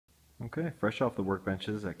Okay, fresh off the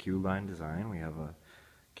workbenches at Q-Line Design, we have a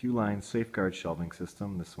Q-Line Safeguard shelving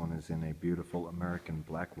system. This one is in a beautiful American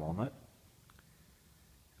black walnut.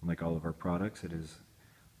 And like all of our products, it is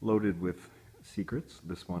loaded with secrets.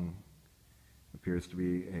 This one appears to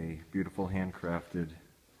be a beautiful handcrafted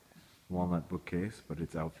walnut bookcase, but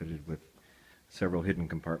it's outfitted with several hidden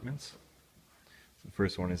compartments. So the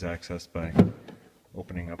first one is accessed by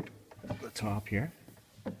opening up the top here.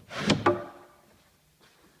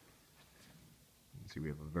 See, we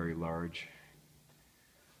have a very large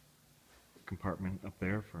compartment up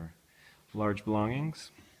there for large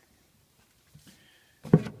belongings.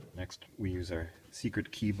 Next, we use our secret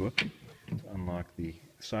key book to unlock the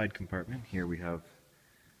side compartment. Here we have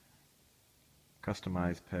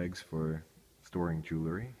customized pegs for storing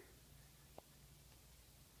jewelry.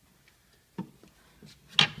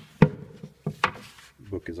 The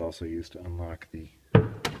book is also used to unlock the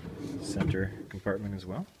center compartment as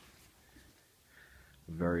well.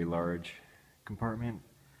 Very large compartment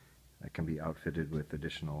that can be outfitted with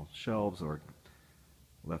additional shelves or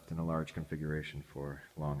left in a large configuration for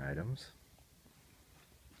long items.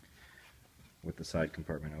 With the side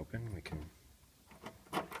compartment open, we can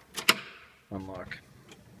unlock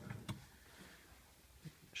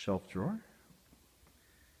shelf drawer.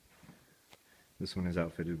 This one is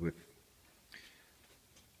outfitted with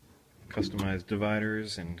customized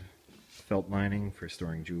dividers and felt lining for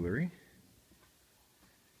storing jewelry.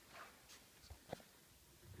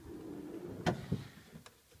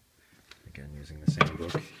 Again, using the same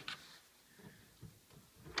book.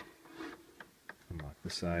 Unlock the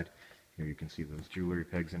side. Here you can see those jewelry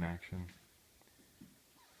pegs in action.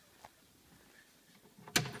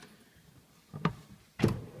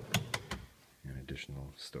 And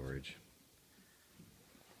additional storage.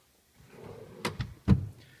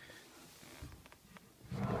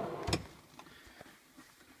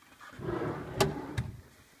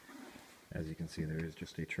 As you can see, there is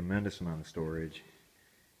just a tremendous amount of storage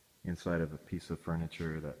inside of a piece of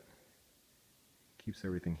furniture that keeps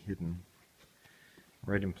everything hidden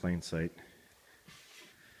right in plain sight.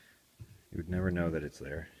 You would never know that it's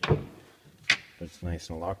there. That's nice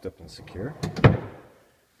and locked up and secure.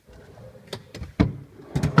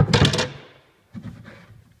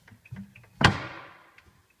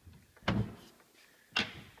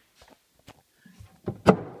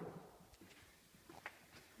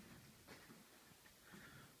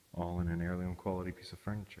 All in an heirloom quality piece of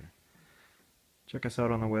furniture. Check us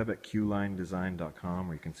out on the web at qlinedesign.com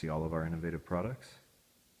where you can see all of our innovative products.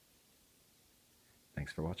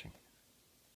 Thanks for watching.